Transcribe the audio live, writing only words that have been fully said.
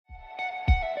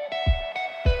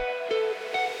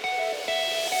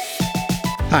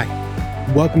Hi,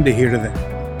 welcome to Here to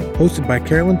There, hosted by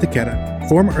Carolyn Taketa,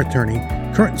 former attorney,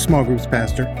 current small groups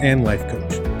pastor, and life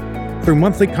coach. Through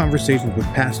monthly conversations with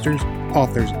pastors,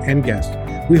 authors, and guests,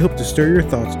 we hope to stir your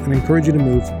thoughts and encourage you to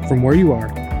move from where you are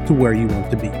to where you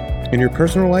want to be, in your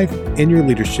personal life, in your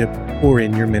leadership, or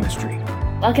in your ministry.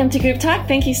 Welcome to Group Talk.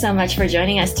 Thank you so much for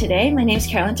joining us today. My name is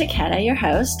Carolyn Taketa, your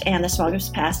host and the small groups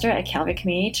pastor at Calvary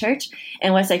Community Church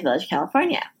in Westlake Village,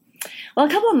 California. Well, a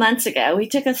couple of months ago, we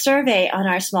took a survey on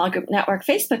our Small Group Network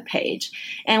Facebook page,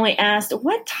 and we asked,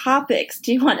 what topics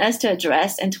do you want us to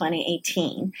address in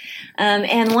 2018?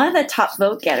 And one of the top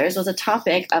vote getters was a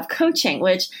topic of coaching,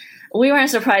 which we weren't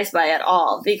surprised by at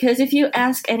all, because if you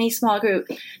ask any small group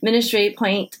ministry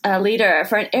point leader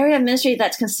for an area of ministry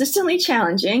that's consistently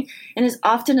challenging and is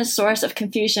often a source of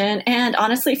confusion and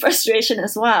honestly frustration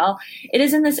as well, it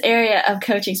is in this area of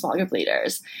coaching small group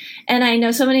leaders. And I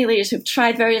know so many leaders who've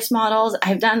tried various models.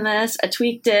 I've done this, I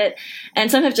tweaked it, and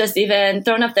some have just even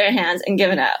thrown up their hands and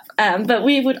given up. But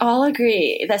we would all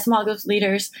agree that small group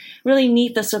leaders really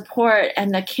need the support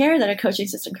and the care that a coaching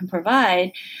system can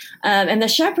provide. And the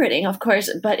shepherding, of course,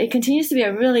 but it continues to be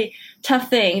a really tough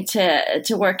thing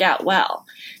to work out well.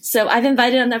 So I've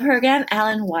invited on the program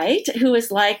Alan White, who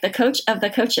is like the coach of the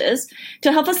coaches,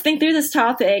 to help us think through this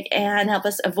topic and help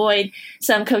us avoid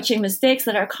some coaching mistakes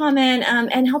that are common,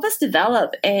 and help us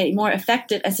develop a more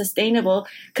effective and sustainable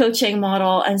coaching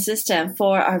model and system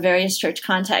for our various church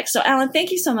contexts. So Alan,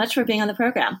 thank you so much for being on the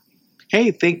program.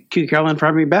 Hey, thank you, Carolyn, for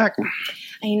having me back.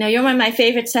 I know you're one of my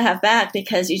favorites to have back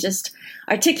because you just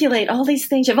articulate all these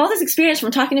things. You have all this experience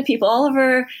from talking to people all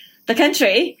over the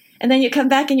country, and then you come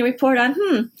back and you report on,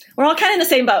 we're all kind of in the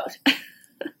same boat.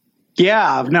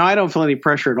 Yeah, no, I don't feel any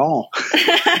pressure at all.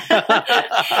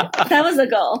 That was the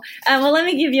goal. Well, let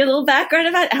me give you a little background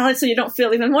about Alan so you don't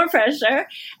feel even more pressure.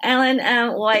 Alan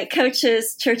White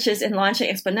coaches churches in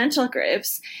launching exponential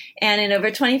groups. And in over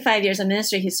 25 years of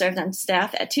ministry, he served on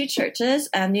staff at two churches,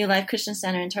 New Life Christian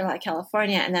Center in Turlock,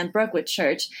 California, and then Brookwood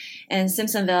Church in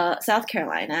Simpsonville, South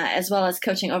Carolina, as well as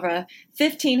coaching over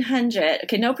 1,500.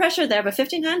 Okay, no pressure there, but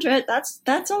 1,500,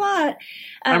 that's a lot.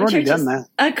 I've already done that.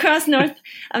 Across North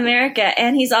America.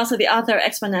 And he's also the author of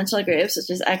Exponential Groups,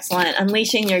 which is excellent,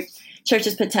 Unleashing Your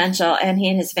Church's Potential, and he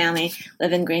and his family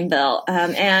live in Greenville.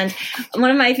 And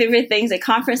one of my favorite things at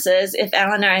conferences, if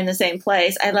Alan and I are in the same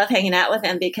place, I love hanging out with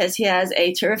him because he has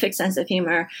a terrific sense of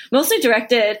humor, mostly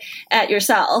directed at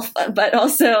yourself, but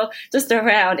also just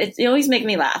around. You always make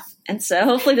me laugh. And so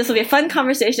hopefully this will be a fun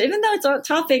conversation, even though it's a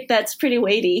topic that's pretty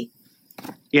weighty.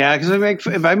 Yeah, because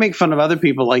if I make fun of other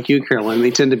people like you, Carolyn,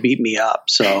 they tend to beat me up.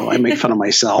 So I make fun of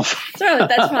myself. So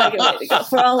that's probably a good way to go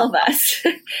for all of us.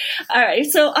 All right.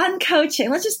 So on coaching,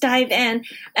 let's just dive in.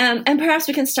 And perhaps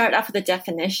we can start off with a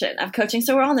definition of coaching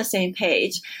so we're all on the same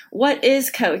page. What is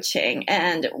coaching,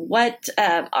 and what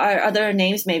are other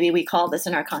names maybe we call this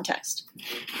in our context?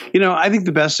 You know, I think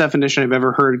the best definition I've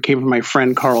ever heard came from my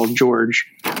friend Carl George,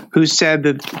 who said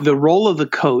that the role of the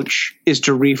coach is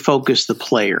to refocus the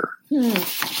player.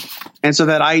 And so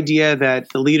that idea that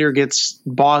the leader gets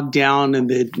bogged down in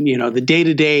the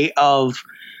day-to-day of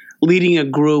leading a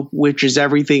group, which is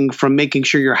everything from making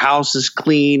sure your house is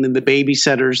clean and the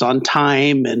babysitter's on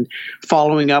time and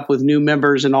following up with new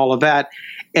members and all of that.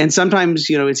 And sometimes,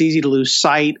 it's easy to lose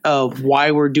sight of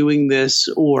why we're doing this,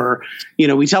 or,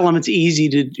 we tell them it's easy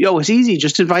it's easy.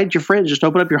 Just invite your friends, just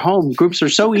open up your home. Groups are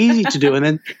so easy to do. And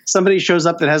then somebody shows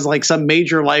up that has like some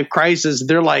major life crisis.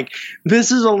 They're like,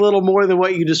 this is a little more than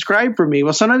what you described for me.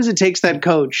 Well, sometimes it takes that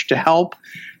coach to help,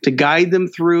 to guide them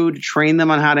through, to train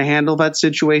them on how to handle that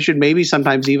situation, maybe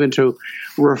sometimes even to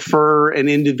refer an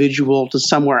individual to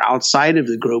somewhere outside of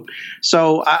the group.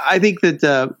 So I think that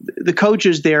the coach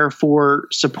is there for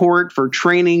support, for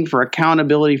training, for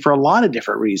accountability, for a lot of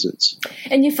different reasons.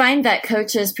 And you find that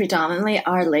coaches predominantly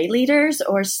are lay leaders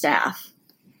or staff?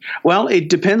 Well, it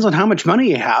depends on how much money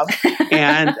you have.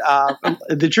 And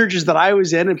the churches that I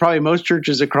was in, and probably most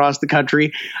churches across the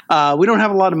country, we don't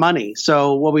have a lot of money.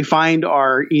 So what we find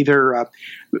are either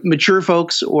mature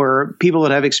folks or people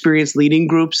that have experience leading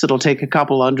groups that'll take a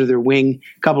couple under their wing,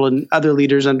 a couple of other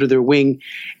leaders under their wing,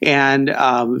 and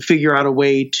figure out a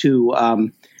way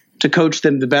to coach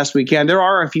them the best we can. There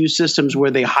are a few systems where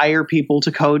they hire people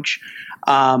to coach.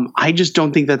 I just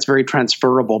don't think that's very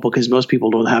transferable because most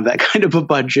people don't have that kind of a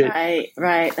budget.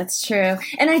 Right. That's true.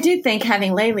 And I do think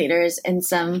having lay leaders in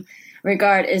some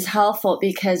regard is helpful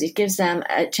because it gives them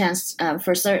a chance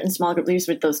for certain small group leaders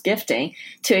with those gifting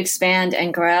to expand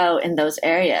and grow in those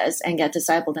areas and get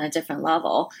discipled on a different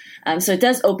level. So it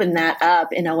does open that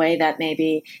up in a way that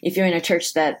maybe if you're in a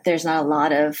church that there's not a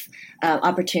lot of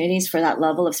opportunities for that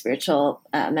level of spiritual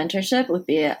mentorship would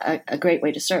be a great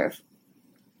way to serve.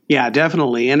 Yeah,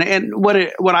 definitely. And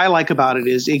what I like about it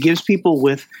is it gives people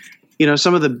with,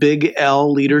 some of the big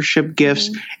L leadership gifts,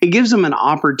 it gives them an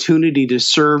opportunity to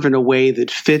serve in a way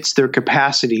that fits their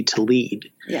capacity to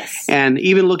lead. Yes. And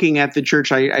even looking at the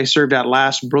church I served at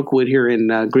last, Brookwood here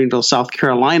in Greenville, South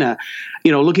Carolina,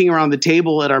 looking around the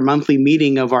table at our monthly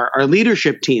meeting of our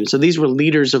leadership team. So these were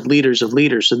leaders of leaders of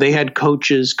leaders. So they had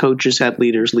coaches had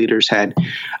leaders, leaders had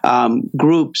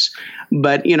groups.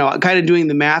 But, kind of doing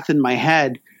the math in my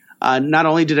head, not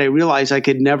only did I realize I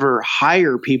could never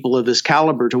hire people of this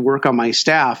caliber to work on my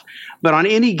staff, but on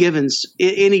any given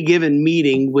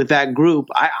meeting with that group,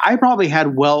 I probably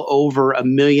had well over $1.5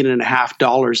 million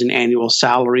in annual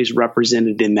salaries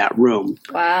represented in that room.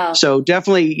 Wow. So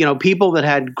definitely, people that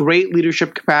had great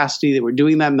leadership capacity, that were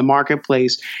doing that in the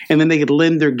marketplace, and then they could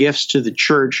lend their gifts to the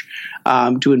church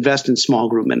to invest in small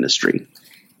group ministry.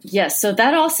 Yes. So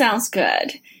that all sounds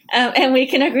good. And we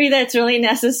can agree that it's really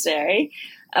necessary.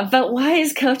 But why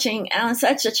is coaching, Alan,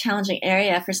 such a challenging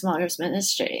area for small groups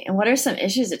ministry? And what are some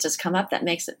issues that just come up that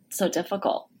makes it so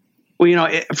difficult? Well,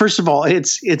 first of all,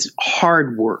 it's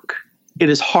hard work. It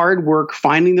is hard work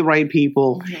finding the right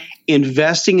people,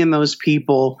 investing in those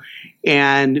people,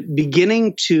 and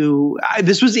beginning to –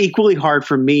 this was equally hard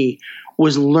for me,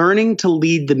 was learning to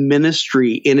lead the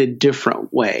ministry in a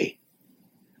different way.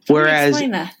 Whereas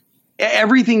explain that.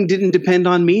 Everything didn't depend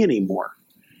on me anymore.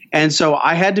 And so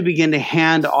I had to begin to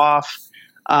hand off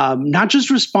not just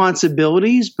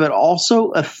responsibilities, but also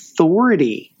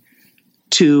authority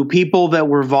to people that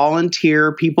were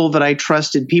volunteer, people that I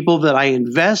trusted, people that I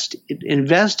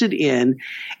invested in.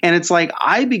 And it's like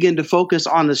I began to focus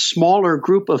on a smaller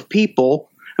group of people.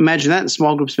 Imagine that in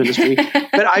small groups ministry.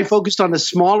 But I focused on a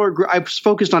smaller group. I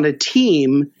focused on a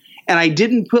team. And I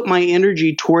didn't put my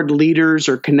energy toward leaders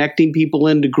or connecting people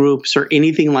into groups or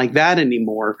anything like that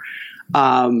anymore.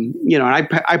 And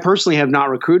I personally have not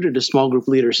recruited a small group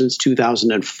leader since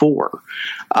 2004.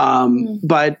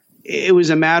 But it was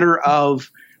a matter of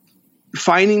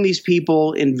finding these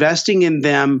people, investing in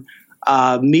them,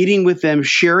 meeting with them,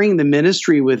 sharing the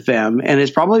ministry with them. And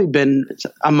it's probably been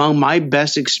among my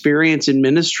best experience in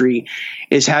ministry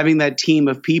is having that team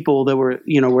of people that were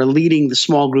leading the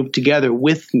small group together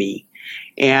with me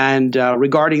and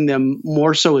regarding them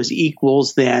more so as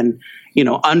equals than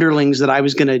underlings that I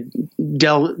was going to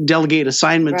delegate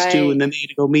assignments to, and then they had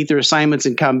to go meet their assignments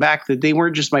and come back. That they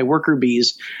weren't just my worker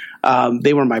bees;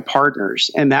 they were my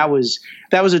partners, and that was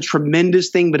a tremendous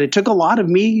thing. But it took a lot of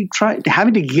me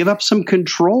having to give up some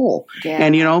control. Yeah.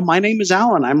 And my name is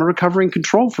Alan. I'm a recovering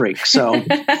control freak. So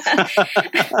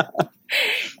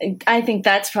I think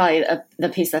that's probably the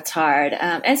piece that's hard.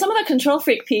 And some of the control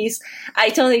freak piece I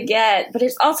totally get, but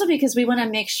it's also because we want to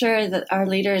make sure that our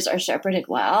leaders are shepherded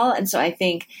well. And so I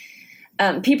think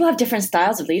people have different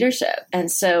styles of leadership.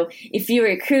 And so if you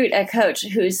recruit a coach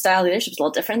whose style of leadership is a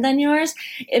little different than yours,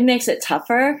 it makes it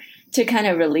tougher to kind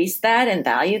of release that and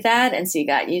value that and see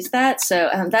God use that. So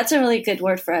that's a really good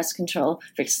word for us, control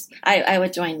freaks. I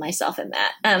would join myself in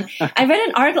that. I read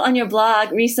an article on your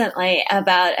blog recently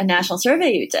about a national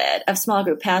survey you did of small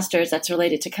group pastors that's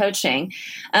related to coaching.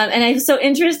 And it was so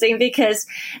interesting because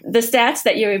the stats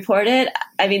that you reported,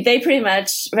 they pretty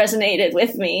much resonated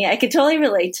with me. I could totally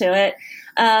relate to it.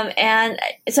 And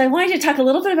so I wanted to talk a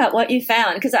little bit about what you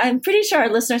found, because I'm pretty sure our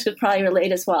listeners could probably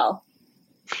relate as well.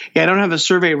 Yeah, I don't have a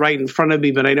survey right in front of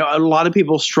me, but I know a lot of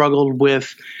people struggled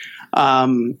with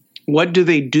what do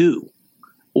they do?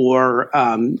 Or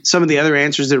some of the other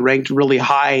answers that ranked really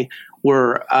high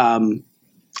were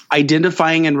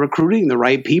identifying and recruiting the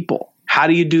right people. How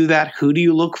do you do that? Who do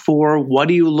you look for? What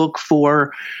do you look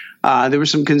for? There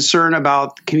was some concern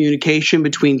about communication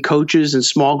between coaches and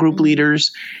small group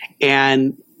leaders.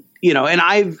 And and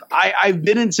I've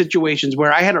been in situations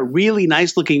where I had a really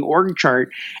nice looking org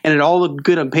chart and it all looked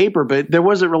good on paper, but there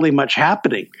wasn't really much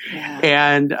happening.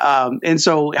 Yeah. And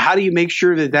so how do you make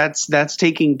sure that that's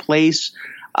taking place?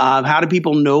 How do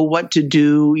people know what to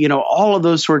do? All of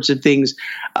those sorts of things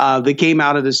that came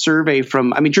out of the survey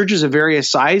from, churches of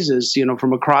various sizes,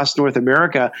 from across North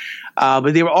America,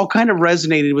 but they were all kind of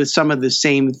resonated with some of the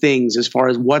same things as far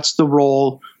as what's the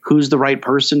role, who's the right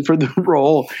person for the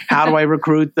role, how do I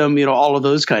recruit them, all of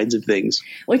those kinds of things.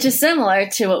 Which is similar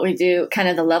to what we do, kind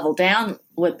of the level down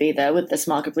would be with the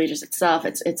small group leaders itself.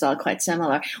 It's all quite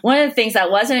similar. One of the things that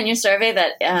wasn't in your survey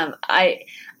that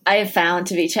I have found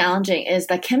to be challenging is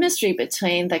the chemistry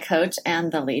between the coach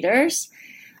and the leaders.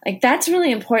 Like, that's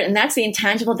really important. That's the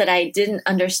intangible that I didn't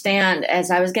understand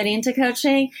as I was getting into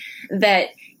coaching, that,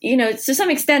 to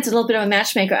some extent, it's a little bit of a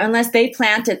matchmaker, unless they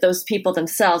planted those people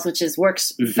themselves, which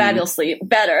works fabulously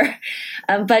better.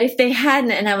 But if they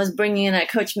hadn't, and I was bringing in a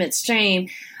coach midstream,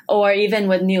 or even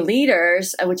with new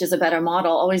leaders, which is a better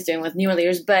model, always doing with newer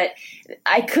leaders. But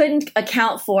I couldn't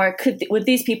account for, would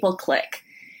these people click?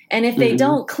 And if they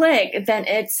don't click, then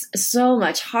it's so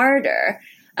much harder.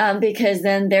 Because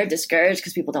then they're discouraged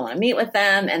because people don't want to meet with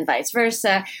them and vice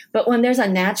versa. But when there's a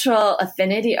natural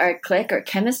affinity or click or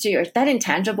chemistry or that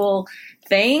intangible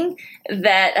thing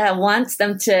that wants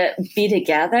them to be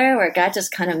together, where God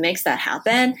just kind of makes that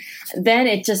happen, then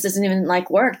it just doesn't even like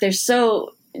work. There's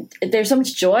so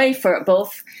much joy for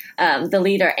both the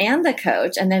leader and the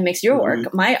coach, and then makes your work,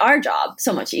 our job,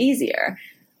 so much easier.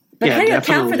 But how do you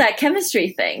account for that chemistry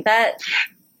thing?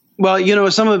 Well,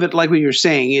 some of it, like what you're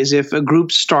saying, is if a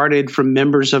group started from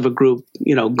members of a group,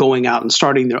 going out and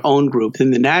starting their own group, then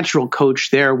the natural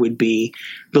coach there would be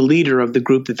the leader of the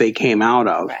group that they came out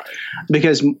of. Right.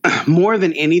 Because more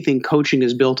than anything, coaching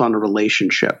is built on a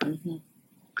relationship. Mm-hmm.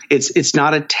 It's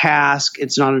not a task.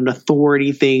 It's not an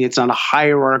authority thing. It's not a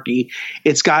hierarchy.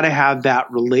 It's got to have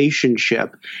that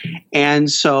relationship.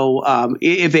 And so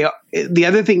the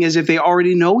other thing is if they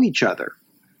already know each other.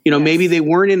 Maybe they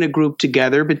weren't in a group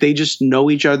together, but they just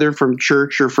know each other from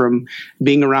church or from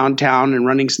being around town and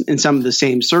running in some of the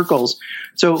same circles.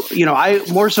 So, I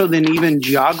more so than even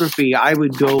geography, I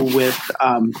would go with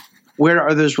where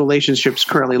are those relationships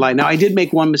currently lie. Now, I did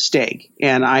make one mistake,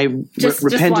 and I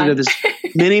repented of this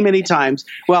many, many times.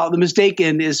 Well, the mistake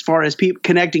as far as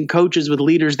connecting coaches with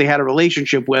leaders they had a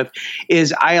relationship with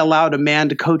is I allowed a man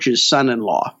to coach his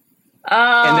son-in-law. Oh,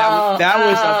 and that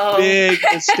was a big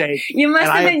mistake. You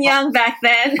must have been young back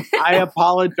then. I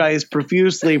apologize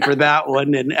profusely for that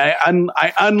one, and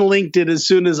I unlinked it as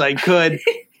soon as I could.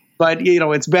 But,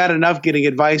 it's bad enough getting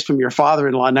advice from your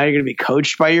father-in-law. Now you're going to be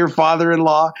coached by your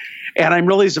father-in-law. And I'm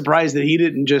really surprised that he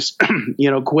didn't just,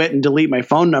 quit and delete my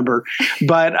phone number.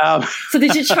 But so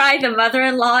did you try the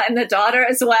mother-in-law and the daughter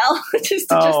as well?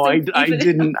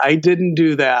 I didn't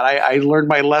do that. I learned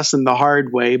my lesson the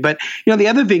hard way. But, the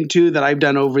other thing, too, that I've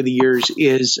done over the years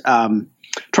is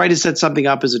try to set something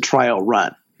up as a trial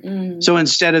run. Mm. So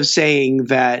instead of saying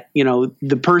that,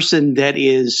 the person that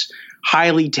is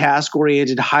highly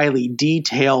task-oriented, highly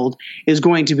detailed, is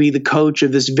going to be the coach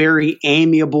of this very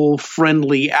amiable,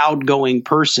 friendly, outgoing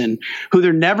person who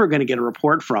they're never going to get a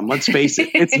report from. Let's face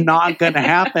it, it's not going to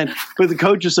happen. But the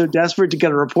coach is so desperate to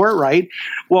get a report right.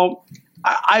 Well,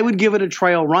 I would give it a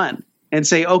trial run and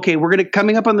say, okay, we're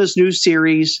coming up on this new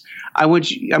series. I'm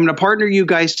going to partner you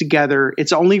guys together.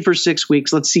 It's only for 6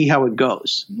 weeks. Let's see how it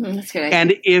goes. That's good.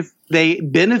 And if they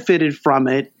benefited from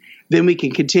it, then we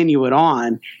can continue it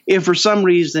on. If for some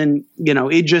reason,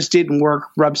 it just didn't work,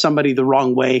 rub somebody the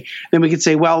wrong way, then we could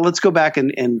say, well, let's go back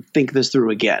and think this through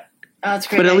again. Oh, that's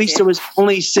great. But at least it was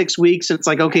only 6 weeks. And it's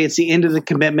like, okay, it's the end of the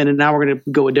commitment, and now we're going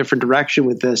to go a different direction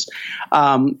with this.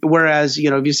 Whereas,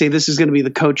 if you say this is going to be the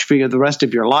coach for you the rest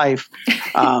of your life,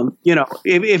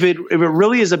 if it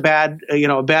really is a bad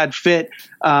fit,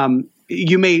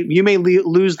 you may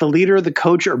lose the leader, the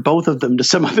coach, or both of them to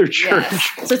some other church.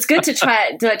 Yes. So it's good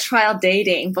to do a trial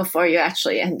dating before you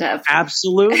actually end up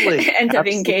Absolutely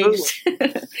engaged.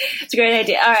 It's a great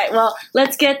idea. All right, well,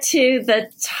 let's get to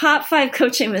the top 5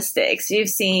 coaching mistakes you've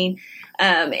seen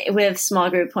with small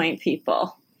group point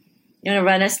people. You want to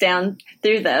run us down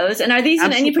through those? And are these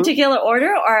in any particular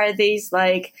order, or are these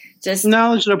like just?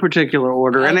 No, there's no particular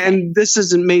order. Okay. And this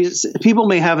isn't people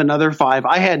may have another 5.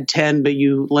 I had 10, but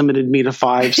you limited me to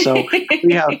 5. So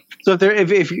we have. So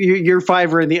if your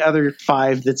 5 are in the other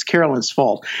 5, that's Carolyn's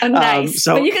fault. Oh, nice.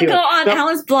 But you can go on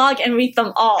Helen's blog and read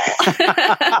them all.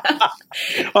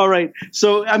 All right.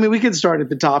 So we can start at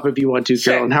the top if you want to,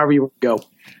 Carolyn. Sure. However you want to go.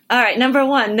 All right, number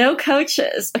 1, no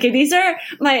coaches. Okay, these are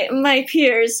my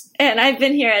peers, and I've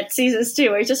been here at seasons 2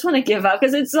 where I just want to give up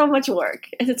because it's so much work.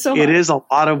 It's so hard. It is a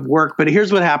lot of work, but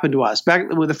here's what happened to us.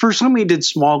 The first time we did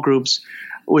small groups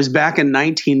was back in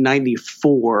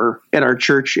 1994 at our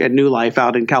church at New Life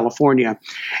out in California.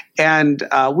 And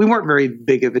we weren't very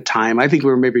big at the time. I think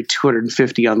we were maybe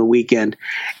 250 on the weekend.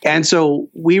 And so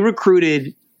we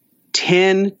recruited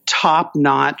 10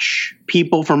 top-notch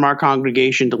people from our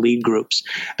congregation to lead groups.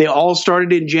 They all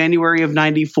started in January of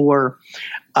 94.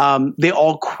 They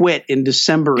all quit in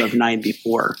December of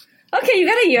 94. Okay, you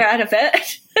got a year out of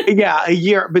it. Yeah, a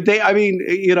year. But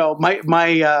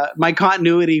my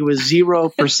continuity was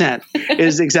 0%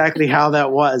 is exactly how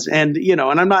that was. And, and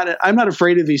I'm not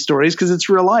afraid of these stories because it's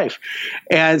real life.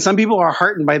 And some people are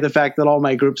heartened by the fact that all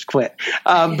my groups quit.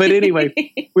 But anyway,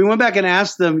 we went back and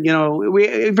asked them,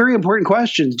 very important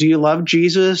questions. Do you love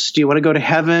Jesus? Do you want to go to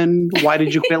heaven? Why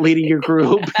did you quit leading your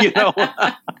group?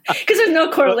 Because there's no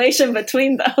correlation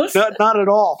between those. Not at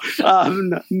all.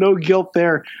 No guilt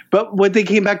there. But what they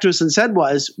came back to us and said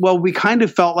was, was, well, we kind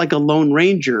of felt like a lone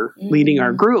ranger leading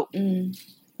our group.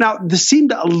 Now, this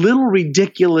seemed a little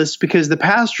ridiculous because the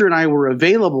pastor and I were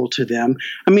available to them.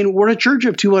 I mean, we're a church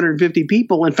of 250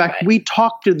 people. In fact, we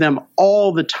talked to them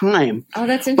all the time. Oh,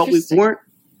 that's interesting.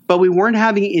 But we weren't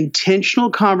having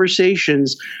intentional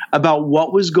conversations about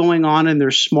what was going on in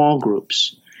their small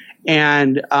groups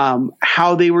and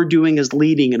how they were doing as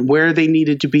leading and where they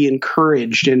needed to be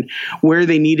encouraged and where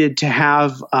they needed to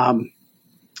have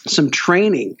some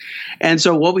training. And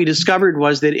so what we discovered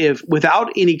was that if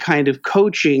without any kind of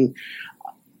coaching,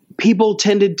 people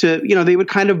tended to, they would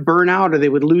kind of burn out or they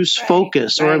would lose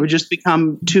focus or it would just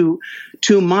become too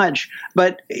much.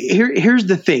 But here's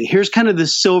the thing. Here's kind of the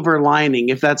silver lining,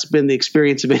 if that's been the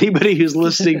experience of anybody who's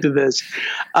listening to this,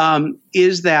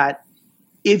 is that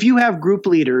if you have group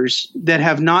leaders that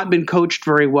have not been coached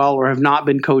very well or have not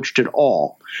been coached at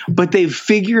all, but they've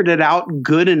figured it out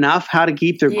good enough how to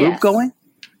keep their group going,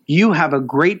 you have a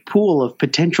great pool of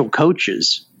potential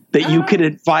coaches that you could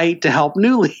invite to help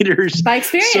new leaders. By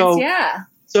experience,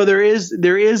 So there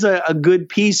is a good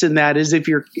piece in that is if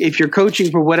you're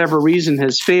coaching for whatever reason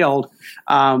has failed,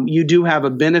 you do have a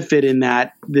benefit in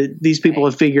that these people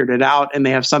have figured it out and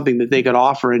they have something that they could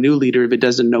offer a new leader if it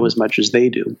doesn't know as much as they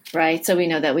do. Right. So we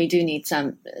know that we do need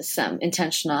some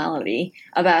intentionality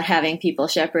about having people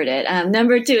shepherd it.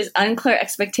 Number 2 is unclear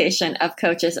expectation of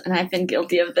coaches, and I've been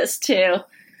guilty of this too.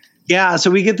 Yeah, so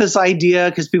we get this idea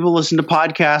because people listen to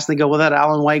podcasts and they go, well, that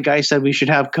Alan White guy said we should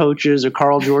have coaches, or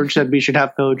Carl George said we should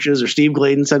have coaches, or Steve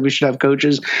Gladen said we should have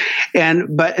coaches.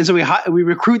 And so we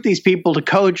recruit these people to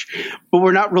coach, but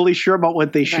we're not really sure about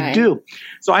what they should do.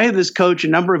 So I had this coach a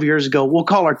number of years ago. We'll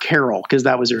call her Carol because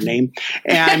that was her name.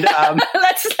 And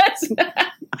that's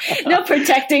no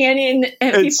protecting any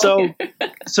people.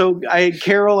 So I had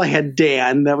Carol, I had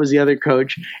Dan, that was the other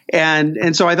coach.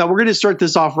 And so I thought we're going to start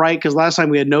this off right because last time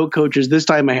we had no coaches. This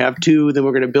time I have 2, then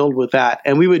we're going to build with that.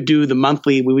 And we would do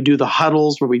the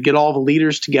huddles where we'd get all the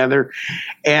leaders together.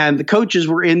 And the coaches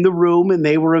were in the room and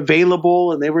they were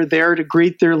available and they were there to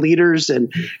greet their leaders.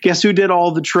 And guess who did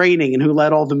all the training and who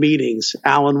led all the meetings?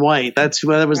 Alan White. That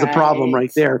was the problem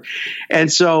right there.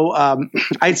 And so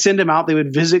I'd send them out. They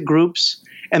would visit groups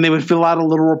and they would fill out a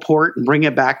little report and bring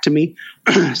it back to me.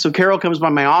 So Carol comes by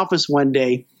my office one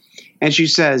day and she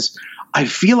says, I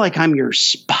feel like I'm your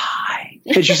spy.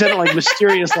 And she said it like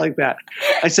mysterious like that.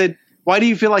 I said, why do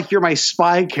you feel like you're my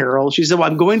spy, Carol? She said, well,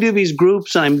 I'm going to these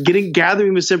groups and I'm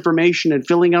gathering this information and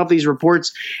filling out these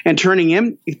reports and turning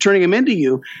them into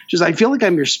you. She says, I feel like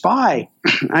I'm your spy.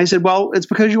 I said, well, it's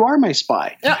because you are my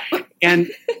spy.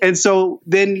 And so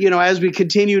then, as we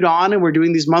continued on and we're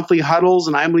doing these monthly huddles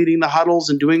and I'm leading the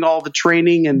huddles and doing all the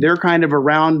training and they're kind of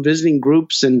around visiting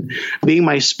groups and being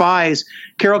my spies,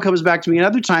 Carol comes back to me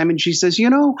another time and she says,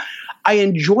 I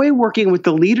enjoy working with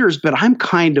the leaders, but I'm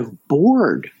kind of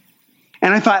bored.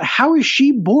 And I thought, how is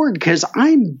she bored? Because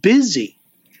I'm busy.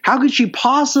 How could she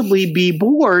possibly be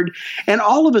bored? And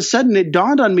all of a sudden it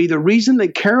dawned on me the reason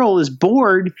that Carol is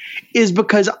bored is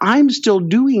because I'm still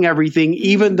doing everything,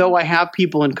 even though I have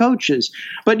people and coaches.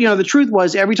 But, the truth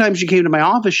was every time she came to my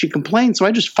office, she complained. So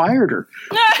I just fired her.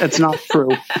 That's not true.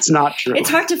 It's not true. It's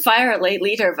hard to fire a late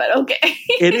leader, but okay.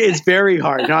 It is very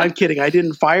hard. No, I'm kidding. I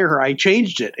didn't fire her. I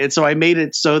changed it. And so I made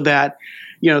it so that,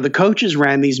 the coaches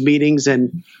ran these meetings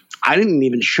and I didn't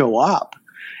even show up.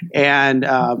 And,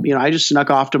 I just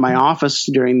snuck off to my office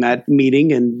during that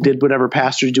meeting and did whatever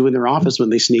pastors do in their office when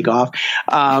they sneak off.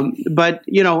 But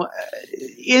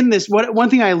in this, one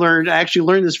thing I actually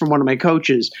learned this from one of my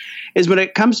coaches, is when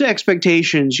it comes to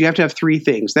expectations, you have to have 3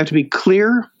 things. They have to be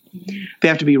clear, they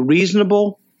have to be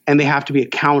reasonable, and they have to be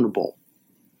accountable.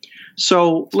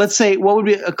 So let's say, what would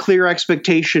be a clear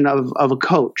expectation of a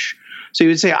coach? So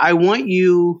you would say, I want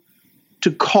you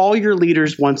to call your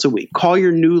leaders once a week, call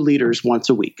your new leaders once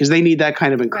a week, because they need that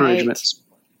kind of encouragement.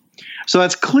 Right. So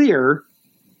that's clear,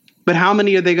 but how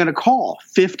many are they going to call?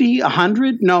 50,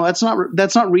 100? No, that's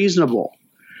not reasonable.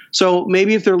 So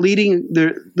maybe if they're leading,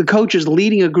 the coach is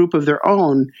leading a group of their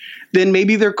own, then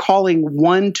maybe they're calling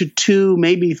 1 to 2,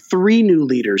 maybe 3 new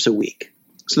leaders a week.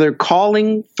 So they're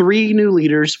calling 3 new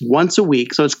leaders once a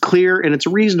week. So it's clear and it's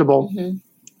reasonable,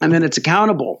 and then it's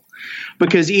accountable.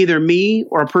 Because either me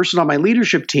or a person on my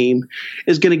leadership team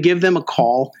is going to give them a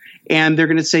call and they're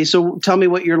going to say, so tell me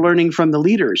what you're learning from the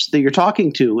leaders that you're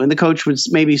talking to. And the coach would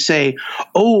maybe say,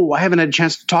 oh, I haven't had a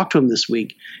chance to talk to him this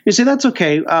week. You say, that's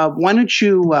okay. Why don't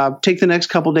you take the next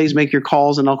couple of days, make your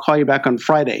calls, and I'll call you back on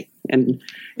Friday and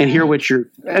hear what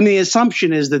and the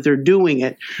assumption is that they're doing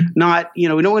it, not, we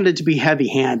don't want it to be heavy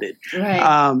handed.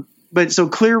 Right. but so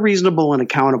clear, reasonable, and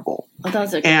accountable. Well,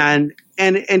 those are good.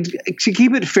 And to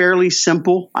keep it fairly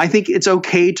simple, I think it's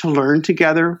okay to learn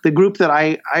together. The group that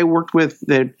I worked with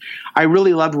that I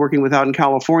really loved working with out in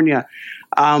California,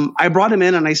 I brought him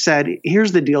in and I said,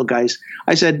 here's the deal, guys.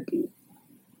 I said,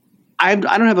 I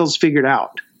don't have those figured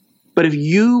out. But if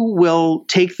you will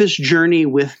take this journey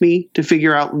with me to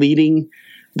figure out leading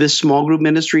this small group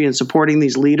ministry and supporting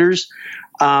these leaders,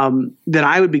 then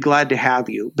I would be glad to have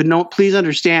you. But no, please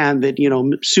understand that,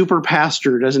 super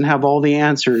pastor doesn't have all the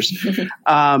answers.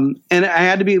 And I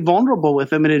had to be vulnerable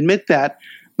with him and admit that.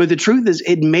 But the truth is,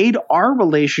 it made our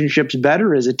relationships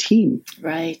better as a team.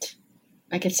 Right.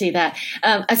 I can see that.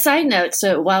 A side note,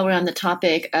 so while we're on the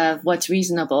topic of what's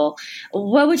reasonable,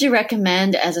 what would you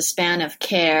recommend as a span of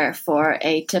care for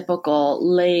a typical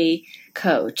lay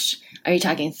coach? Are you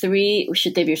talking 3?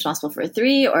 Should they be responsible for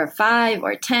 3 or 5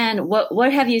 or 10?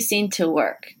 What have you seen to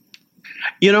work?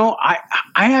 I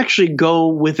actually go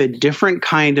with a different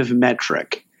kind of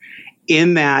metric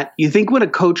in that you think when a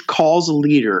coach calls a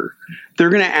leader, they're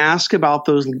going to ask about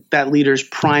that leader's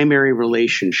primary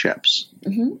relationships.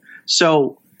 Mm-hmm.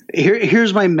 So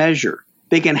here's my measure.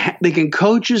 They can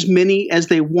coach as many as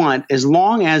they want as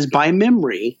long as by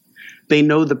memory they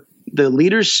know the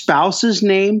leader's spouse's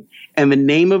name and the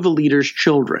name of the leader's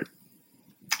children.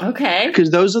 Okay.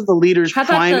 Because those are the leader's How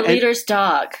about the leader's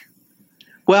dog?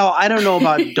 Well, I don't know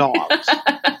about dogs.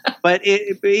 But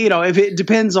if it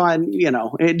depends on,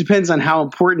 it depends on how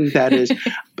important that is.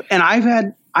 And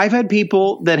I've had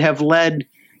people that have led,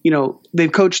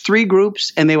 they've coached 3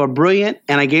 groups and they were brilliant,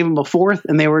 and I gave them a 4th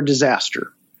and they were a disaster.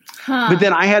 Huh. But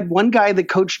then I had one guy that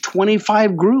coached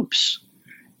 25 groups,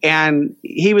 and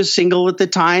he was single at the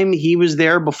time. He was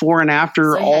there before and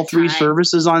after all 3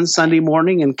 services on Sunday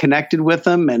morning and connected with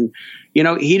them. And,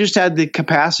 he just had the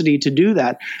capacity to do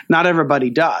that. Not everybody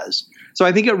does. So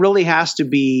I think it really has to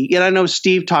be, and I know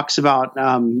Steve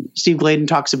Gladen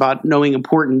talks about knowing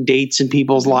important dates in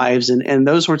people's lives and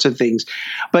those sorts of things.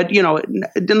 But,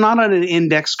 not on an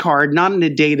index card, not in a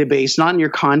database, not in your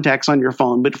contacts on your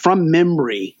phone, but from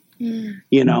memory.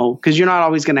 Because you're not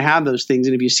always going to have those things.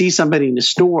 And if you see somebody in the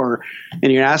store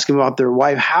and you're asking about their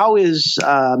wife, how is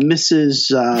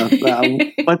Mrs.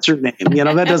 What's her name?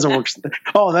 That doesn't work.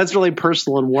 Oh, that's really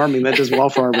personal and warming. That does well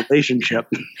for our relationship.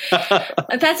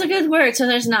 That's a good word. So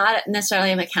there's not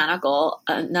necessarily a mechanical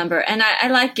number. And I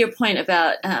like your point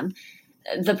about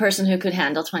the person who could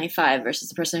handle 25 versus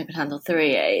the person who could handle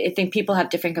 3. I think people have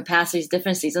different capacities,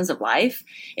 different seasons of life.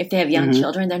 If they have young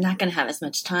children, they're not going to have as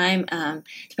much time,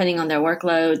 depending on their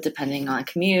workload, depending on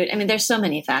commute. I mean, there's so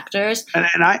many factors.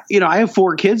 And I have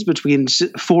 4 kids between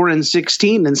 4 and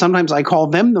 16, and sometimes I call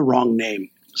them the wrong name.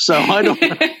 So I don't.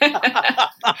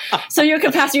 So your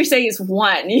capacity, you're saying, is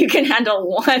 1. You can handle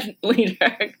 1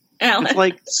 leader. Alan. It's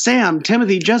like Sam,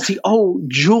 Timothy, Jesse. Oh,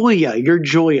 Julia. You're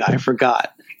Julia. I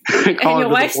forgot. And your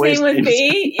wife's name would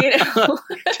be,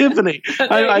 Tiffany.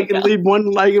 Okay, I can lead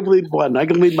one. I can lead one. I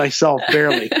can lead myself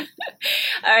barely. All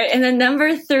right. And then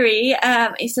number 3,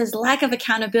 he says lack of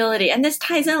accountability. And this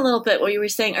ties in a little bit what you were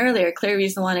saying earlier, clear,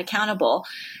 reasonable, and accountable.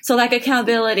 So lack of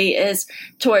accountability is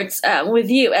towards with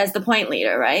you as the point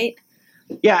leader, right?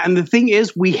 Yeah. And the thing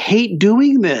is, we hate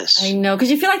doing this. I know,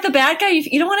 because you feel like the bad guy.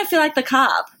 You don't want to feel like the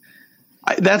cop.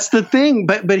 That's the thing.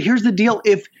 But here's the deal.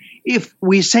 If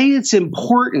we say it's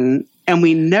important and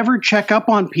we never check up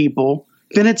on people,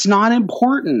 then it's not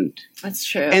important. That's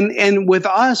true. And with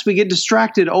us, we get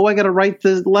distracted. Oh, I got to write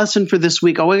the lesson for this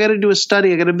week. Oh, I got to do a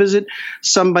study. I got to visit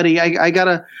somebody. I got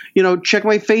to, check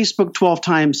my Facebook 12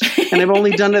 times, and I've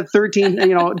only done it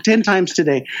 10 times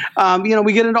today.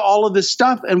 We get into all of this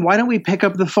stuff, and why don't we pick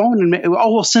up the phone and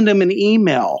we'll send them an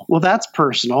email. Well, that's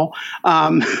personal. We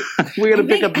got to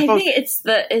pick up the phone. I think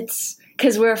it's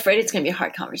because we're afraid it's going to be a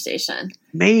hard conversation.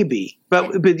 Maybe.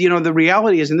 But the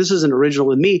reality is, and this isn't original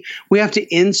with me, we have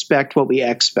to inspect what we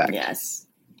expect. Yes.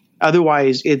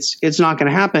 Otherwise, it's not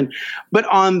going to happen. But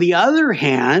on the other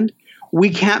hand, we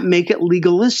can't make it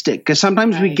legalistic because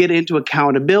sometimes we get into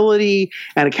accountability,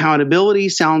 and accountability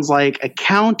sounds like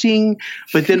accounting.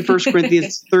 But then 1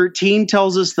 Corinthians 13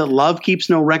 tells us that love keeps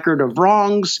no record of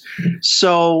wrongs.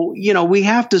 So, we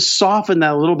have to soften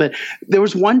that a little bit. There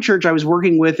was one church I was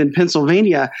working with in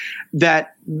Pennsylvania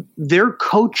that their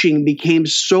coaching became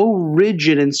so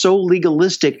rigid and so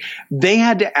legalistic, they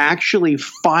had to actually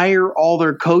fire all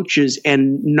their coaches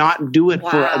and not do it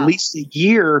for at least a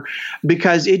year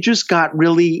because it just got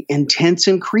really intense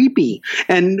and creepy.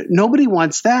 And nobody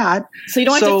wants that. So you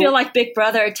don't have to feel like Big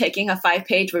Brother taking a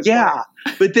 5-page report. Yeah.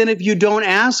 But then if you don't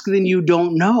ask, then you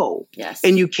don't know. Yes.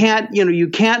 And you can't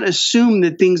assume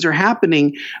that things are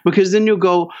happening, because then you'll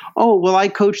go, oh, well, I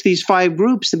coach these 5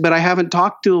 groups, but I haven't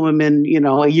talked to them in,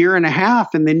 a year and a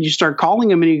half. And then you start calling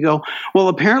them and you go, well,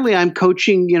 apparently I'm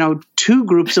coaching, 2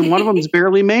 groups and one of them is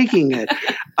barely making it.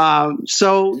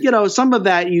 So, some of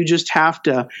that you just have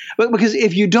to, because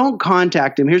if you don't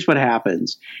contact them, here's what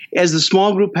happens. As the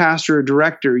small group pastor or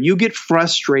director, you get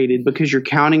frustrated because you're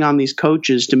counting on these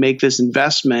coaches to make this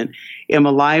investment in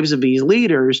the lives of these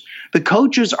leaders. The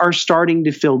coaches are starting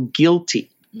to feel guilty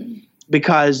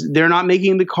because they're not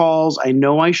making the calls. I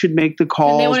know I should make the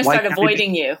calls. And they want to start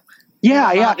avoiding you.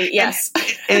 Yeah. Yes.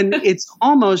 And it's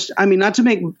almost, not to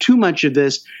make too much of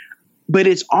this, but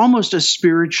it's almost a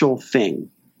spiritual thing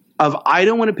of, I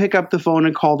don't want to pick up the phone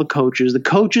and call the coaches. The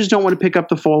coaches don't want to pick up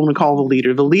the phone and call the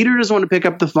leader. The leader doesn't want to pick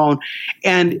up the phone.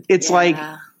 And it's like,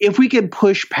 if we can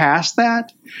push past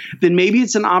that, then maybe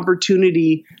it's an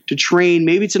opportunity to train.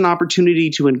 Maybe it's an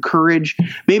opportunity to encourage.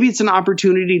 Maybe it's an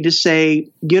opportunity to say,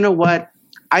 you know what?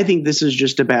 I think this is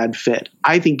just a bad fit.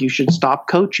 I think you should stop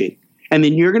coaching. And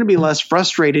then you're going to be less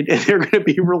frustrated and they're going to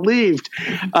be relieved.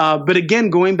 But again,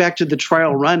 going back to the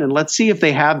trial run, and let's see if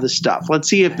they have the stuff. Let's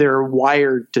see if they're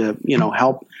wired to,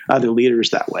 help other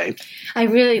leaders that way. I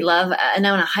really love, and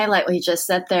I want to highlight what you just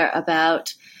said there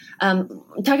about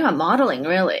talking about modeling,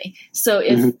 really. So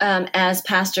if as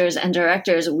pastors and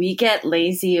directors, we get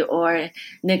lazy or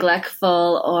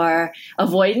neglectful or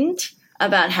avoidant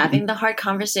about having the hard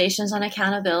conversations on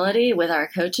accountability with our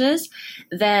coaches,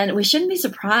 then we shouldn't be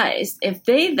surprised if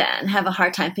they then have a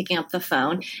hard time picking up the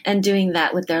phone and doing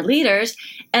that with their leaders.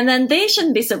 And then they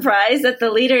shouldn't be surprised that the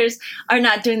leaders are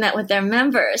not doing that with their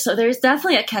members. So there's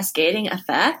definitely a cascading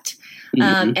effect.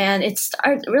 And it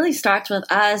really starts with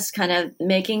us kind of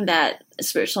making that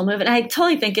spiritual move. And I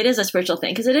totally think it is a spiritual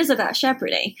thing because it is about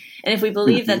shepherding. And if we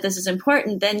believe that this is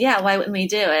important, then why wouldn't we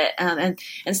do it? And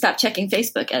stop checking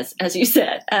Facebook, as you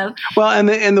said. Well,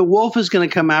 and the wolf is going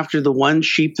to come after the one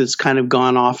sheep that's kind of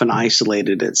gone off and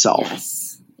isolated itself.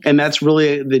 Yes. And that's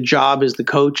really the job as the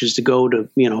coach, is to go to,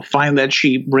 find that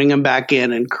sheep, bring them back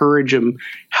in, encourage them,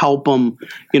 help them,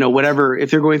 whatever,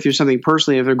 if they're going through something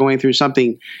personally, if they're going through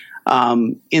something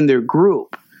in their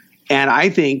group. And I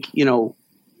think,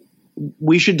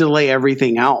 we should delay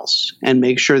everything else and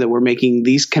make sure that we're making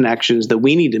these connections that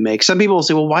we need to make. Some people will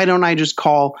say, well, why don't I just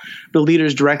call the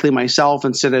leaders directly myself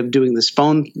instead of doing this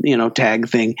phone, tag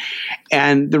thing?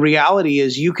 And the reality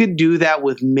is you could do that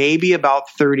with maybe about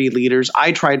 30 leaders.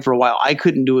 I tried for a while. I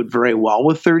couldn't do it very well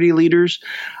with 30 leaders.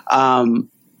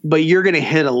 But you're going to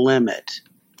hit a limit.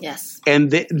 Yes.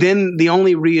 And then the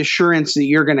only reassurance that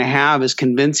you're going to have is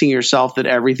convincing yourself that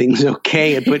everything's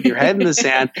okay and putting your head in the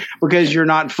sand because you're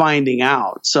not finding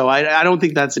out. So I don't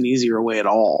think that's an easier way at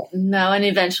all. No, and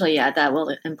eventually, that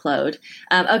will implode.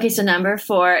 Okay, so number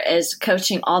 4 is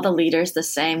coaching all the leaders the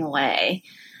same way.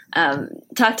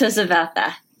 Talk to us about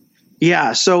that.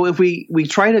 Yeah, so if we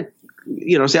try to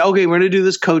say, okay, we're going to do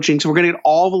this coaching. So we're going to get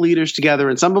all the leaders together.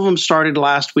 And some of them started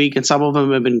last week and some of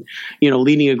them have been,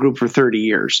 leading a group for 30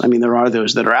 years. I mean, there are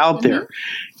those that are out there.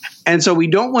 And so we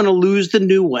don't want to lose the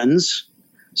new ones.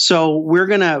 So we're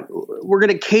going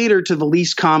to cater to the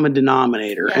least common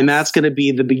denominator. Yes. And that's going to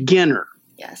be the beginner.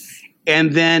 Yes.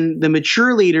 And then the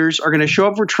mature leaders are going to show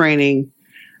up for training.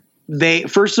 They,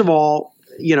 first of all,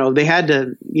 they had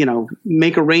to,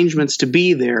 make arrangements to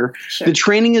be there. Sure. The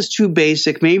training is too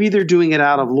basic. Maybe they're doing it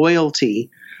out of loyalty.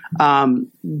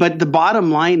 But the bottom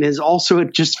line is also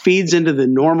it just feeds into the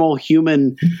normal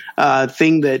human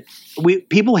thing that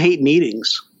people hate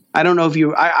meetings. I don't know if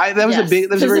you. That was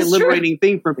a very liberating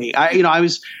thing for me. I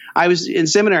was in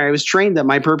seminary. I was trained that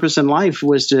my purpose in life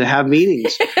was to have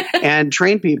meetings and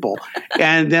train people.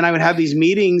 And then I would have these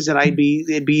meetings, and it'd be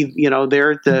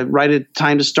there at the right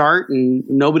time to start, and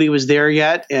nobody was there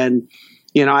yet. And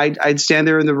I'd stand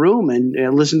there in the room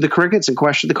and listen to the crickets and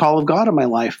question the call of God in my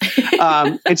life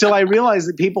until I realized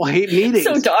that people hate meetings.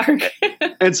 So dark.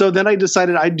 And so then I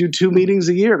decided I'd do 2 meetings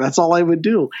a year. That's all I would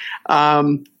do.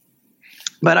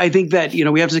 But I think that,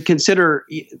 we have to consider,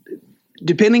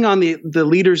 depending on the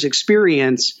leader's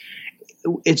experience,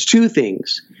 it's 2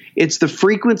 things. It's the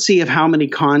frequency of how many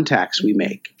contacts we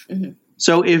make. Mm-hmm.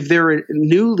 So if they're a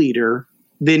new leader,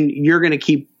 then you're going to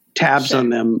keep tabs on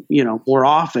them, more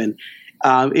often.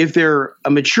 If they're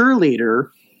a mature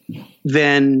leader,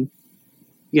 then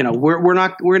we're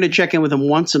going to check in with them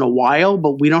once in a while,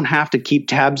 but we don't have to keep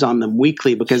tabs on them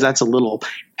weekly because that's a little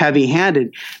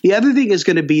heavy-handed. The other thing is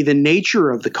going to be the nature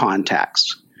of the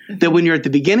contacts. Mm-hmm. That when you're at the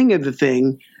beginning of the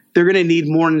thing, they're going to need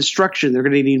more instruction. They're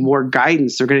going to need more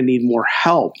guidance. They're going to need more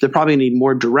help. They're probably going to need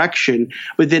more direction.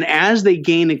 But then as they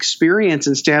gain experience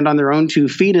and stand on their own 2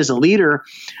 feet as a leader,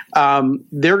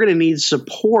 they're going to need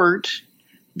support.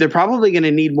 They're probably going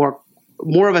to need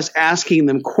more of us asking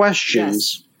them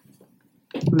questions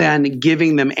than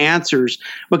giving them answers.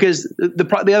 Because the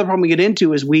other problem we get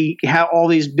into is we have all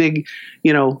these big,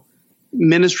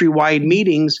 ministry-wide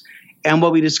meetings, and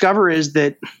what we discover is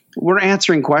that we're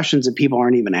answering questions that people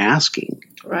aren't even asking.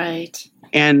 Right.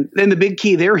 And then the big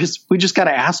key there is we just got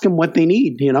to ask them what they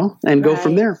need, and go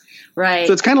from there. Right.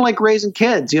 So it's kind of like raising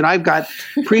kids. I've got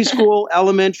preschool,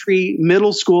 elementary,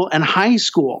 middle school, and high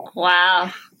school.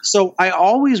 Wow. So I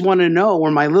always want to know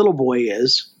where my little boy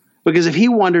is, because if he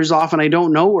wanders off and I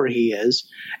don't know where he is,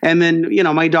 and then,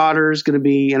 my daughter is going to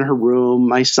be in her room,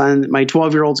 my son, my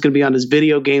 12-year-old is going to be on his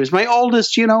video games. My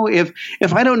oldest,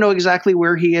 if I don't know exactly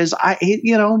where he is,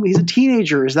 he's a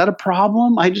teenager. Is that a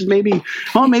problem? I just maybe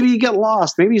you get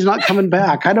lost. Maybe he's not coming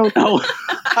back. I don't know.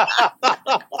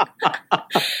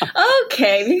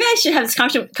 Okay, maybe I should have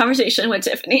this conversation with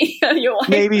Tiffany, your wife.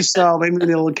 Maybe so. Maybe a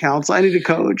little counsel. I need a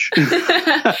coach.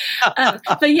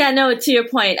 But yeah, no, to your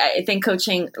point, I think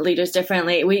coaching leaders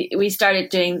differently. We started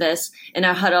doing this in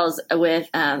our huddles with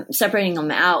separating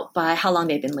them out by how long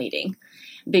they've been leading,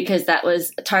 because that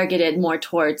was targeted more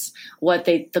towards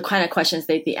the kind of questions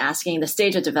they'd be asking, the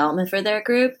stage of development for their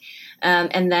group,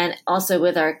 and then also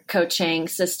with our coaching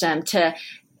system to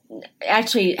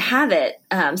actually have it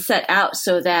set out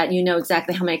so that you know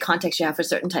exactly how many contexts you have for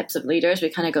certain types of leaders. We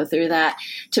kind of go through that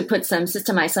to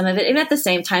systemize some of it. And at the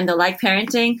same time, though, like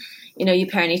parenting, you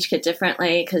parent each kid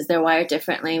differently because they're wired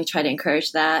differently. We try to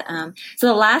encourage that. So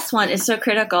the last one is so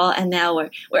critical, and now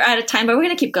we're out of time, but we're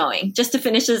going to keep going. Just to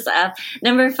finish this up,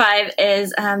 number 5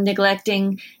 is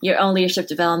neglecting your own leadership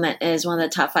development is one of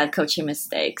the top 5 coaching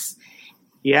mistakes.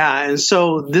 Yeah, and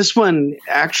so this one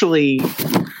actually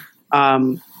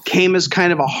came as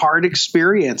kind of a hard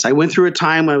experience. I went through a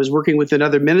time when I was working with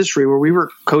another ministry where we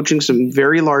were coaching some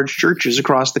very large churches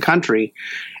across the country.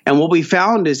 And what we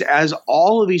found is as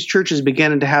all of these churches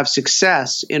began to have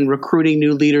success in recruiting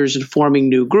new leaders and forming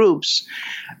new groups,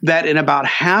 that in about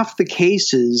half the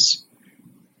cases,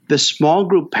 the small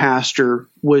group pastor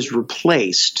was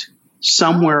replaced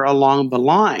somewhere along the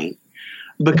line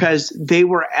because they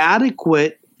were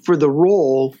adequate for the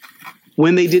role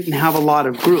when they didn't have a lot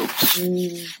of groups.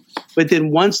 But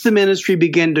then once the ministry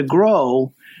began to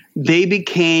grow, they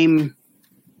became,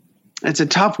 it's a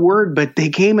tough word, but they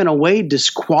came in a way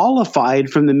disqualified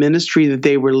from the ministry that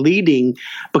they were leading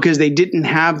because they didn't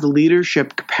have the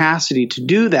leadership capacity to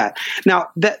do that. Now,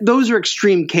 those are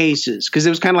extreme cases because it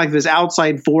was kind of like this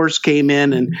outside force came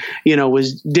in and,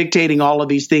 was dictating all of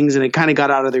these things and it kind of got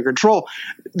out of their control.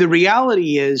 The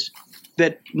reality is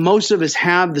that most of us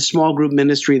have the small group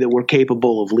ministry that we're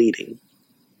capable of leading.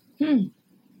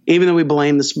 Even though we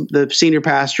blame the senior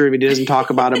pastor if he doesn't talk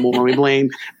about it more, we blame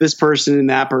this person and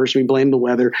that person, we blame the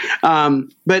weather.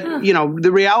 But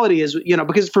the reality is,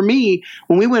 because for me,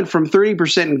 when we went from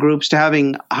 30% in groups to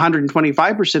having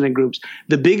 125% in groups,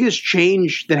 the biggest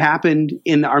change that happened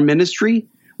in our ministry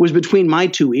was between my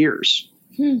 2 ears.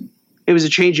 It was a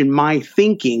change in my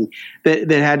thinking that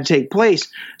had to take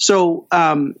place. So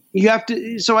you have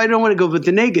to. So I don't want to go with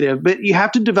the negative, but you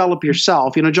have to develop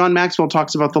yourself. John Maxwell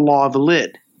talks about the law of the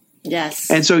lid. Yes.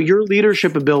 And so your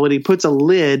leadership ability puts a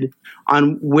lid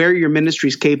on where your ministry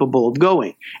is capable of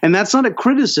going. And that's not a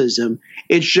criticism.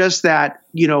 It's just that,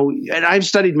 and I've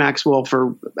studied Maxwell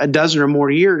for a dozen or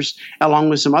more years, along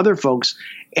with some other folks,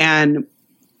 and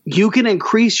you can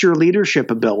increase your leadership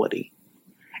ability.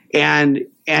 And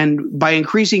by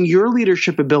increasing your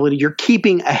leadership ability, you're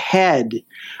keeping ahead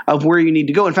of where you need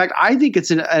to go. In fact, I think it's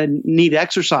a neat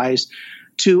exercise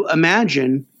to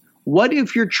imagine, what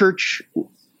if your church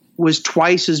was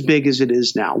twice as big as it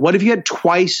is now? What if you had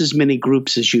twice as many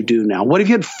groups as you do now? What if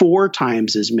you had 4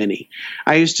 times as many?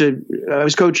 I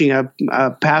was coaching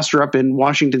a pastor up in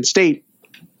Washington State,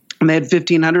 and they had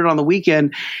 1,500 on the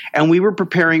weekend, and we were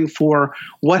preparing for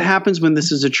what happens when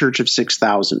this is a church of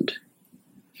 6,000.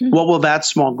 What will that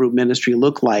small group ministry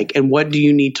look like? And what do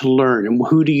you need to learn? And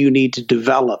who do you need to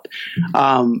develop?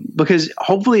 Because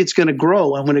hopefully it's going to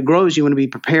grow. And when it grows, you want to be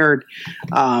prepared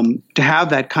to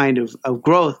have that kind of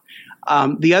growth.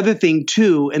 The other thing,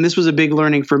 too, and this was a big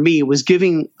learning for me, was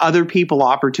giving other people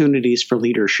opportunities for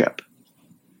leadership.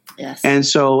 Yes. And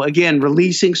so, again,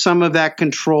 releasing some of that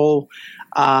control,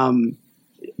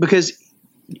 because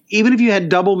even if you had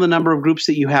double the number of groups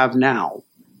that you have now,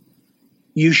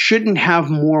 you shouldn't have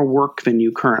more work than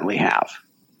you currently have.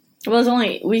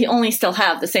 Well, we only still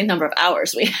have the same number of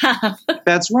hours we have.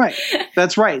 That's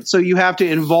right. So you have to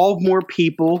involve more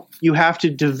people. You have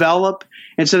to develop,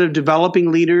 instead of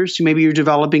developing leaders, maybe you're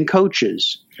developing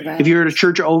coaches. Right. If you're at a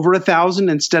church over 1,000,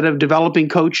 instead of developing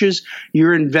coaches,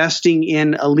 you're investing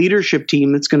in a leadership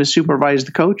team that's going to supervise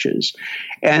the coaches.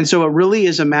 And so it really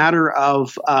is a matter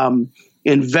of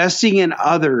investing in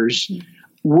others,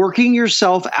 working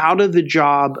yourself out of the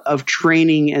job of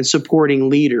training and supporting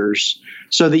leaders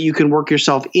so that you can work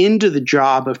yourself into the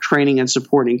job of training and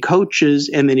supporting coaches,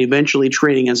 and then eventually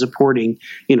training and supporting,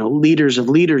 leaders of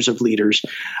leaders of leaders.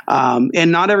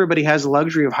 And not everybody has the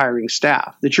luxury of hiring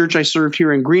staff. The church I served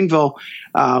here in Greenville,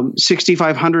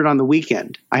 6,500 on the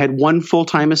weekend. I had one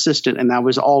full-time assistant, and that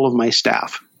was all of my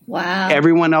staff. Wow.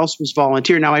 Everyone else was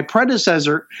volunteer. Now, my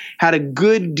predecessor had a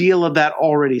good deal of that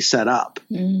already set up.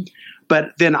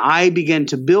 But then I began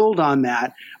to build on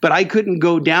that, but I couldn't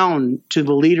go down to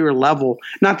the leader level.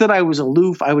 Not that I was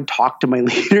aloof. I would talk to my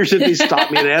leaders if they stopped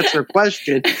me to answer a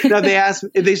question. Now,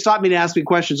 if they stopped me to ask me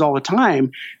questions all the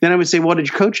time, then I would say, what did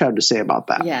your coach have to say about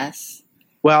that? Yes.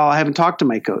 Well, I haven't talked to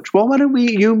my coach. Well, why don't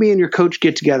me and your coach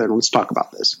get together and let's talk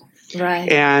about this. Right.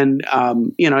 And,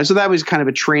 so that was kind of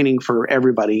a training for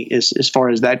everybody as far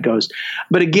as that goes.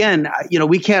 But again,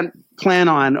 we can't plan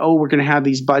on, we're going to have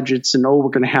these budgets and, we're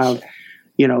going to have,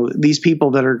 these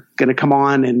people that are going to come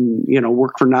on and,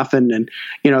 work for nothing and,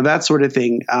 that sort of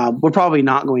thing. We're probably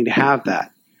not going to have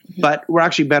that. But we're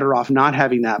actually better off not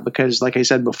having that because, like I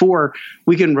said before,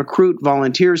 we can recruit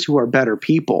volunteers who are better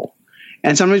people.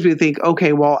 And sometimes we think,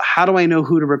 okay, well, how do I know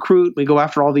who to recruit? We go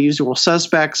after all the usual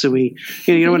suspects, and we,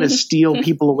 you don't want to steal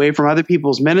people away from other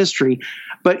people's ministry.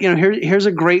 But, here's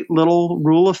a great little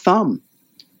rule of thumb.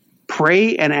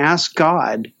 Pray and ask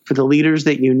God for the leaders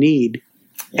that you need,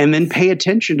 and then pay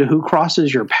attention to who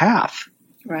crosses your path.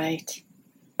 Right.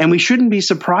 And we shouldn't be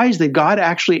surprised that God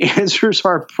actually answers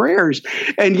our prayers.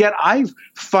 And yet I've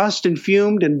fussed and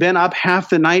fumed and been up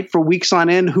half the night for weeks on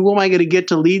end. Who am I going to get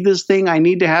to lead this thing? I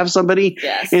need to have somebody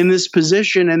in this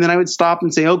position. And then I would stop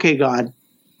and say, okay, God,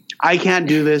 I can't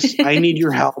do this. I need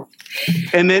your help.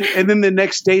 And then the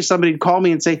next day somebody would call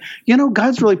me and say,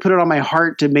 God's really put it on my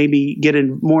heart to maybe get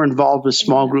more involved with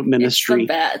small group ministry.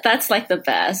 That's like the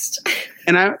best.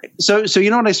 And so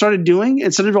what I started doing?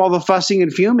 Instead of all the fussing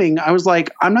and fuming, I was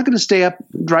like, I'm not going to stay up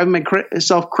driving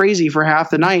myself crazy for half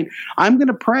the night. I'm going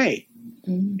to pray.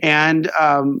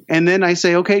 Mm-hmm. And then I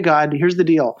say, okay, God, here's the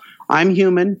deal. I'm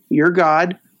human. You're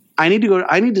God. I need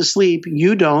to sleep.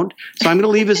 You don't. So I'm going to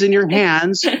leave this in your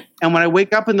hands. And when I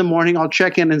wake up in the morning, I'll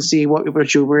check in and see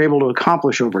what you were able to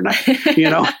accomplish overnight.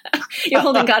 You're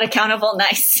holding God accountable.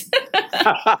 Nice.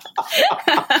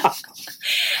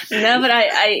 No, but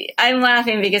I'm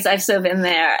laughing because I've so been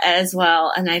there as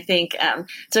well. And I think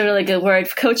it's a really good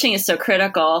word. Coaching is so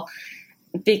critical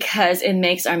because it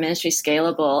makes our ministry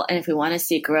scalable. And if we want to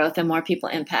see growth and more people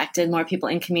impacted, more people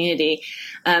in community,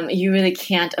 you really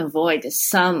can't avoid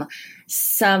some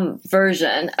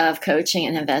version of coaching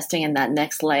and investing in that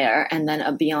next layer and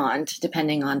then beyond,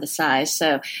 depending on the size.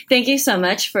 So thank you so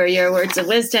much for your words of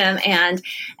wisdom. And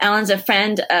Alan's a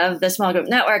friend of the Small Group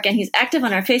Network, and he's active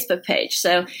on our Facebook page.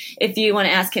 So if you want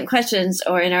to ask him questions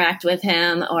or interact with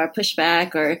him or push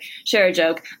back or share a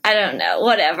joke, I don't know,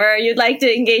 whatever you'd like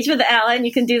to engage with Alan,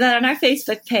 you can do that on our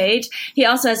Facebook page. He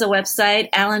also has a website,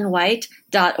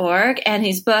 alanwhite.org, and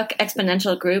his book,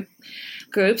 Exponential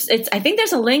Groups. I think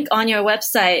there's a link on your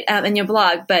website in your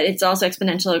blog, but it's also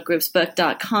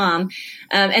exponentialgroupsbook.com.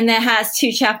 And that has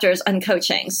 2 chapters on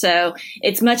coaching. So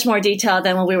it's much more detailed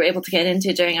than what we were able to get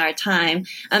into during our time.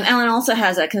 Alan also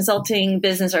has a consulting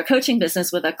business or coaching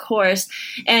business with a course.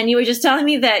 And you were just telling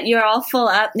me that you're all full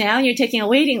up now. You're taking a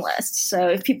waiting list. So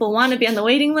if people want to be on the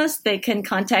waiting list, they can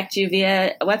contact you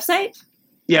via a website.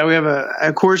 Yeah, we have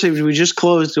a course that we just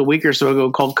closed a week or so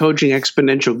ago called Coaching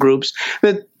Exponential Groups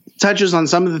that touches on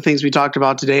some of the things we talked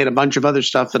about today and a bunch of other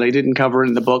stuff that I didn't cover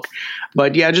in the book.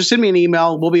 But yeah, just send me an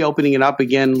email. We'll be opening it up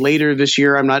again later this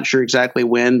year. I'm not sure exactly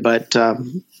when, but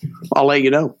I'll let you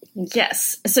know.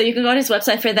 Yes. So you can go on his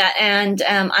website for that. And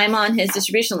I'm on his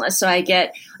distribution list. So I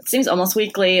get, it seems almost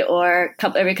weekly or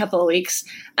every couple of weeks.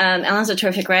 Alan's a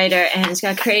terrific writer and he's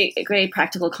got great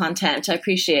practical content, which I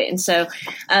appreciate. And so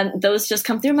those just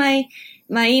come through my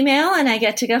email and I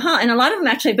get to go, and a lot of them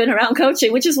actually have been around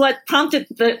coaching, which is what prompted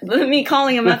me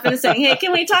calling him up and saying, hey,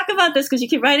 can we talk about this? Because you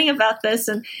keep writing about this.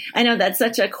 And I know that's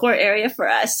such a core area for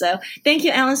us. So thank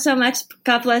you, Alan, so much.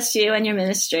 God bless you and your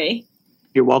ministry.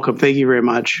 You're welcome. Thank you very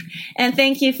much. And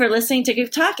thank you for listening to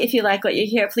Group Talk. If you like what you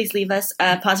hear, please leave us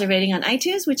a positive rating on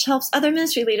iTunes, which helps other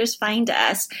ministry leaders find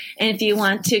us. And if you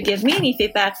want to give me any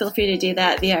feedback, feel free to do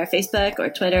that via our Facebook or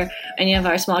Twitter, or any of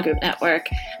our small group network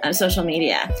social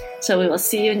media. So we will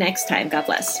see you next time. God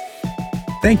bless.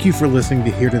 Thank you for listening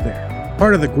to Here to There,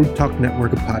 part of the Group Talk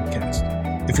network of podcasts.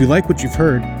 If you like what you've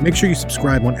heard, make sure you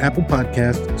subscribe on Apple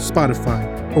Podcasts,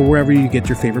 Spotify, or wherever you get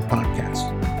your favorite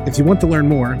podcasts. If you want to learn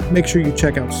more, make sure you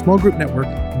check out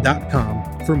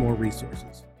smallgroupnetwork.com for more resources.